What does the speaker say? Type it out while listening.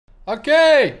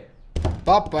Okay.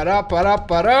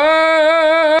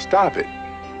 Ba-ba-da-ba-da-ba-da. Stop it.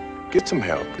 Get some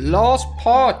help. Last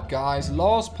part, guys.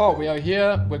 Last part. We are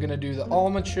here. We're going to do the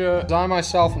armature. I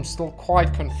myself am still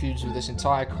quite confused with this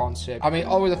entire concept. I mean,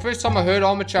 the first time I heard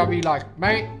armature, I'd be like,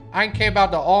 mate, I don't care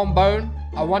about the arm bone.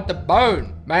 I want the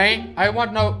bone, man. I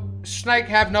want no... Snake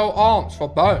have no arms for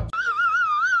bones.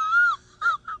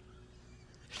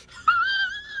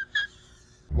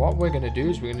 What we're going to do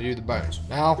is we're going to do the bones.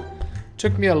 Now,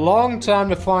 took me a long time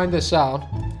to find this out.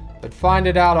 But find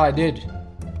it out I did.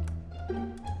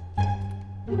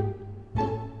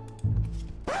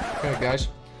 Okay, guys.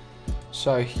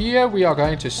 So here we are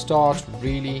going to start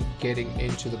really getting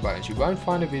into the bones. You won't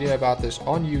find a video about this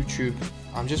on YouTube.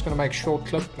 I'm just going to make a short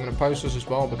clip. I'm going to post this as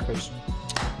well because,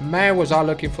 man, was I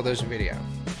looking for this video.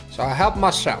 So I helped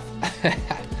myself.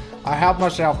 I helped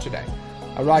myself today.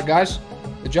 Alright, guys.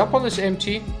 Jump on this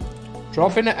empty.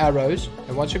 Drop in the arrows.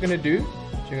 And what you're going to do is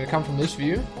you're going to come from this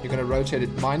view. You're going to rotate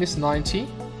it minus 90.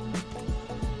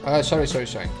 Sorry.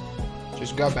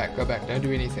 Just go back. Don't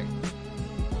do anything.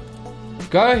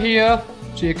 Go here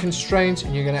to your constraints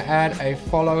and you're going to add a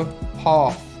follow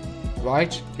path,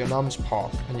 right? Your num's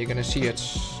path. And you're going to see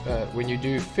it's, when you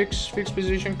do fixed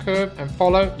position curve and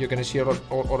follow, you're going to see it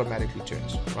automatically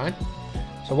turns, right?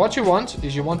 So what you want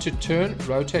is you want to turn,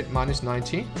 rotate minus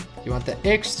 90. You want the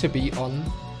X to be on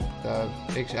the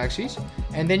X axis.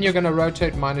 And then you're going to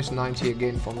rotate minus 90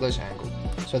 again from this angle.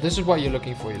 So this is what you're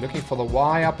looking for. You're looking for the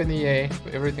Y up in the air.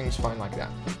 Everything's fine like that,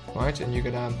 right? And you're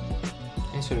going to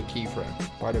insert a keyframe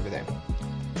right over there.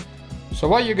 So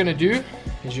what you're going to do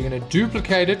is you're going to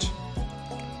duplicate it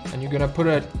and you're going to put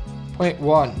it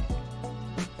 0.1,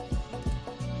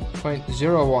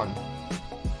 0.01.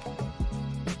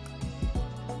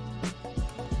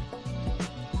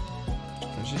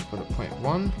 Let's just put it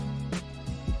 0.1,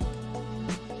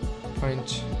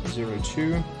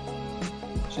 0.02.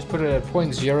 Let's just put it at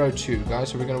 0.02, guys.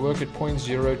 So we're going to work at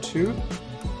 0.02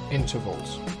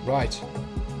 intervals, right?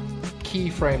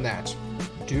 Keyframe that,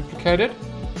 duplicate it,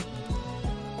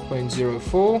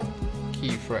 0.04,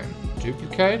 keyframe,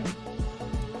 duplicate,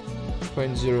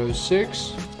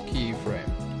 0.06,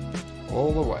 keyframe,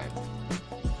 all the way.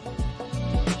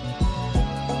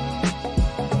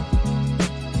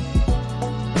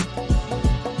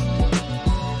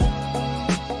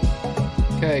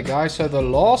 Okay, guys, so the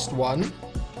last one,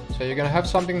 so you're going to have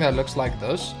something that looks like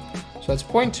this. So it's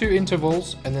 0.2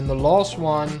 intervals, and then the last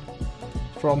one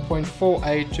from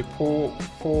 0.48 to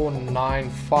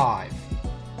 0.495.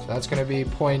 So that's going to be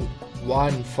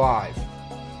 0.15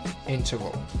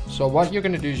 interval. So what you're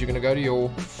going to do is you're going to go to your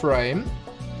frame.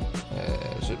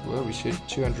 Is it where we said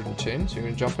 210? So you're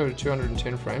going to jump over to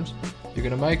 210 frames. You're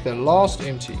going to make the last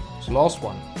empty. So last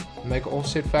one. Make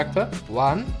offset factor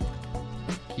 1.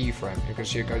 Keyframe. You can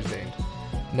see it goes to the end.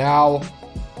 Now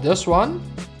this one,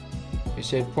 we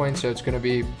said point, so it's going to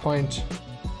be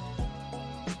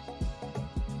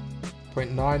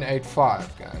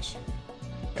 0.985, guys.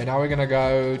 And now we're going to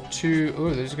go to,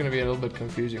 oh, this is going to be a little bit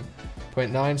confusing.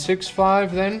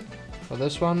 0.965 then for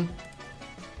this one.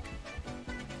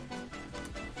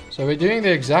 So we're doing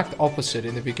the exact opposite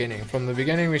in the beginning. From the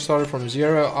beginning we started from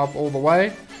 0 up all the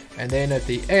way, and then at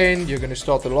the end you're going to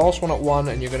start the last one at 1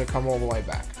 and you're going to come all the way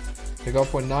back. You go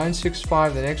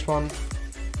 0.965, the next one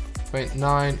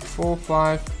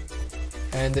 0.945.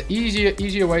 And the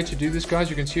easier way to do this, guys,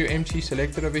 you can see your empty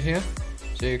selected over here.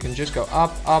 So you can just go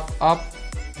up, up, up.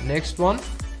 Next one.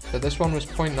 So this one was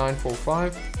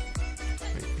 0.945.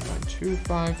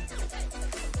 0.925.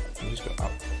 And just go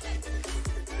up.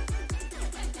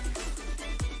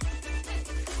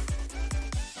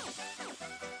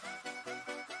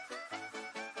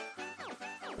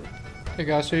 Okay,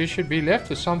 guys, so you should be left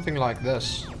with something like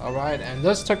this. Alright, and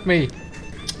this took me...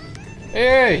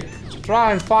 Hey!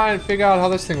 Try and figure out how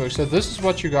this thing works. So this is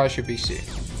what you guys should be seeing.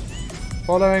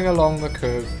 Following along the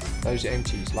curve, those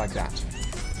empties like that.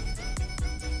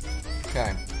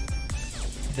 Okay.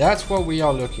 That's what we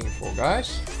are looking for,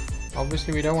 guys.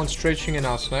 Obviously we don't want stretching in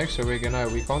our snake, so we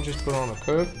can't just put on a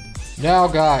curve. Now,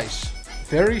 guys,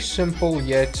 very simple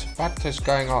yet what is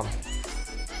going on?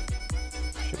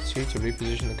 Should see to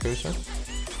reposition the cursor.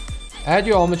 Add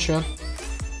your armature.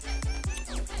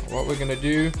 What we're gonna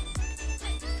do,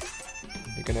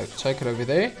 you're going to take it over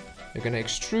there, you're going to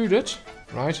extrude it,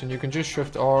 right, and you can just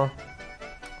shift R,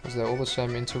 because they're all the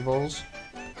same intervals,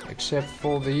 except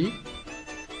for the,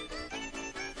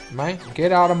 mate,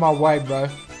 get out of my way, bro,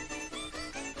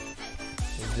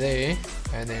 there,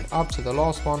 and then up to the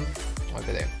last one,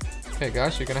 over there. Okay,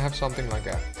 guys, you're going to have something like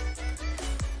that.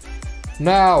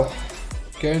 Now,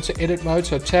 go into edit mode,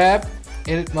 so tab,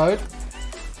 edit mode.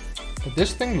 But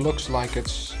this thing looks like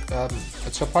it's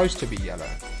it's supposed to be yellow.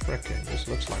 Frickin', this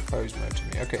looks like pose mode to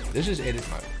me. Okay, this is edit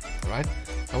mode, alright?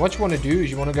 And what you want to do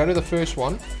is you want to go to the first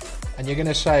one, and you're going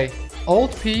to say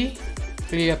Alt P,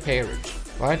 clear parent,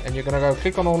 right? And you're going to go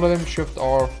click on all of them, Shift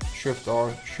R, Shift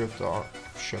R, Shift R,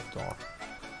 Shift R.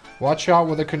 Watch out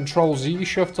with the Control Z,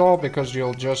 Shift R, because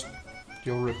you'll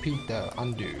repeat the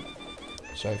undo.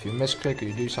 So if you misclick or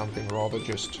you do something, rather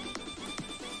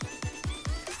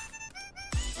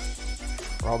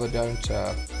don't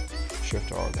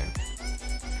Shift R then.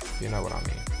 You know what I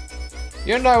mean.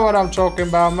 You know what I'm talking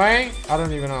about, mate. I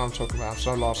don't even know what I'm talking about. I'm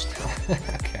so lost.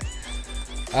 Okay.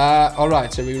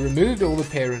 Alright, so we removed all the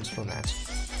parents from that.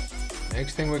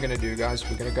 Next thing we're going to do, guys,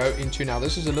 we're going to go into... Now,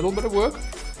 this is a little bit of work.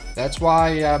 That's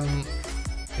why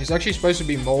there's actually supposed to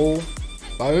be more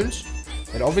bones.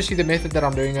 But obviously the method that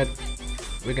I'm doing it,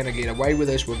 we're going to get away with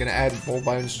this. We're going to add more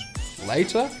bones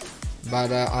later.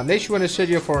 But unless you want to sit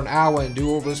here for an hour and do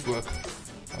all this work,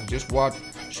 just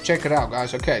check it out,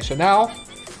 guys. Okay, so now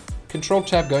Control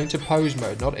Tab, go into pose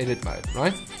mode, not edit mode,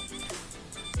 right?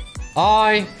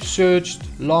 I searched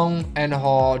long and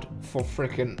hard for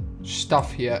freaking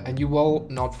stuff here, and you will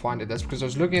not find it. That's because I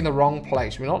was looking in the wrong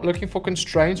place. We're not looking for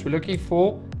constraints, we're looking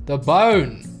for the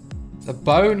bone. The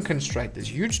bone constraint. There's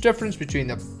a huge difference between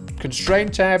the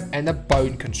constraint tab and the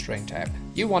bone constraint tab.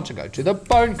 You want to go to the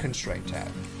bone constraint tab.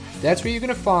 That's where you're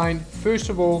going to find, first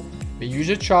of all, the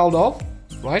user child of,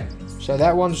 right? So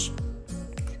that one's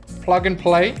plug and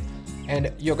play,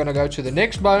 and you're going to go to the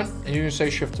next bone and you're going to say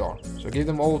Shift R. So give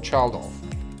them all child off.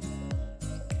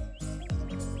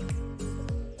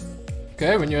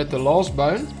 Okay, when you're at the last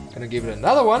bone, going to give it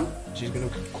another one, which is going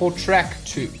to call track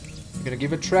 2. You're going to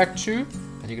give it track 2,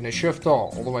 and you're going to Shift R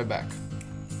all the way back.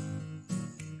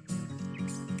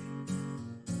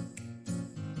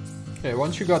 Okay,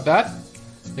 once you got that,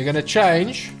 you're going to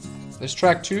change this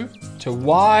track 2 to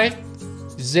Y,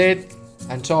 Z,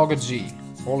 and target Z.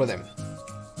 All of them.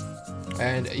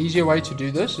 And an easier way to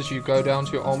do this is you go down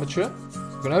to your Armature.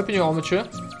 You're going to open your Armature,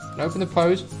 and open the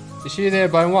pose. You see there,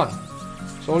 bone 1.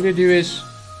 So all you do is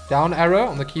down arrow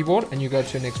on the keyboard, and you go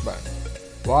to the next bone.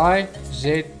 Y,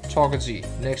 Z, target Z.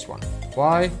 Next one.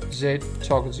 Y, Z,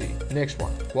 target Z. Next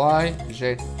one. Y,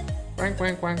 Z. Wank,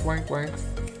 wank, wank, wank, wank.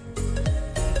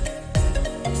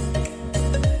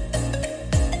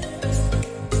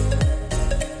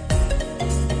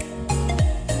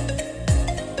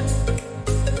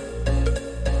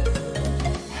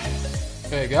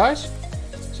 Okay, guys.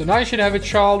 So now you should have a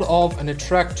child of and a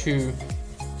track 2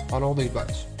 on all these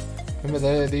bones.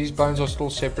 Remember, these bones are still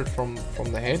separate from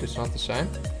the head. It's not the same.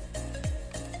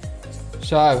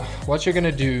 So what you're going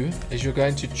to do is you're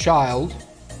going to child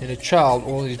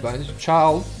all these bones.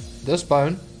 Child this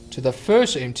bone to the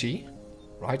first empty,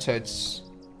 right? So it's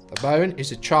the bone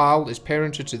is a child, is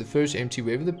parented to the first empty.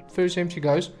 Wherever the first empty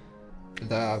goes,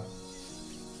 the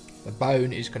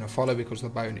bone is going to follow, because the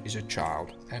bone is a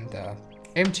child and the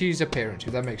empty is a parent,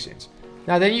 if that makes sense.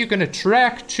 Now then you're going to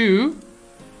track to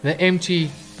the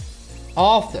empty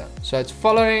after. So it's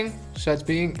following,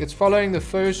 it's following the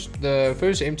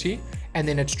first empty, and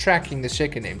then it's tracking the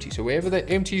second empty. So wherever the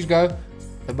empties go,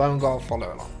 the bone will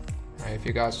follow along. Right,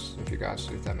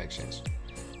 if that makes sense.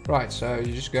 Right, so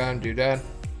you just go and do that.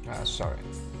 Sorry.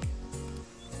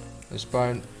 This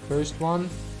bone, first one.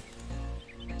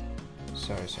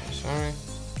 Sorry.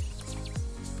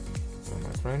 Oh,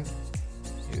 my friend.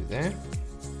 You there.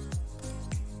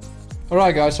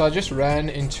 Alright guys, so I just ran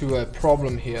into a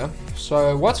problem here.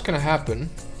 So what's going to happen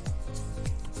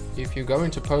if you go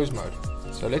into pose mode?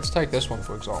 So let's take this one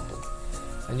for example.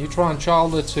 And you try and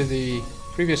child it to the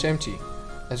previous empty.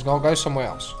 It's going to go somewhere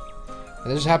else.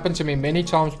 And this has happened to me many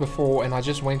times before, and I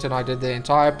just went and I did the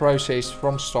entire process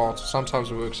from start.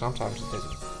 Sometimes it works, sometimes it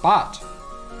doesn't. But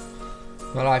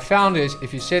what I found is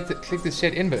if you click the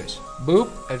set inverse, boop,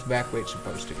 it's back where it's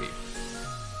supposed to be.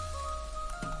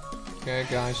 Okay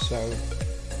guys, so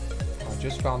I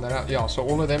just found that out. Yeah, so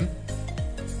all of them,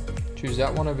 choose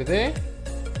that one over there,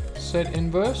 set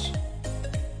inverse,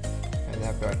 and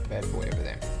that bad boy over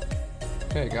there.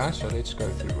 Okay guys, so let's go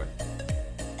through it.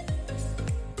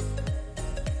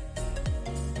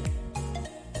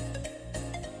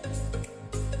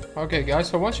 Okay guys,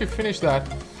 so once you finish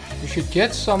that, you should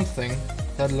get something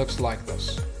that looks like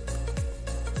this.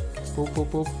 Boop,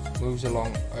 boop, boop, moves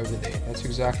along over there. That's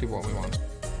exactly what we want.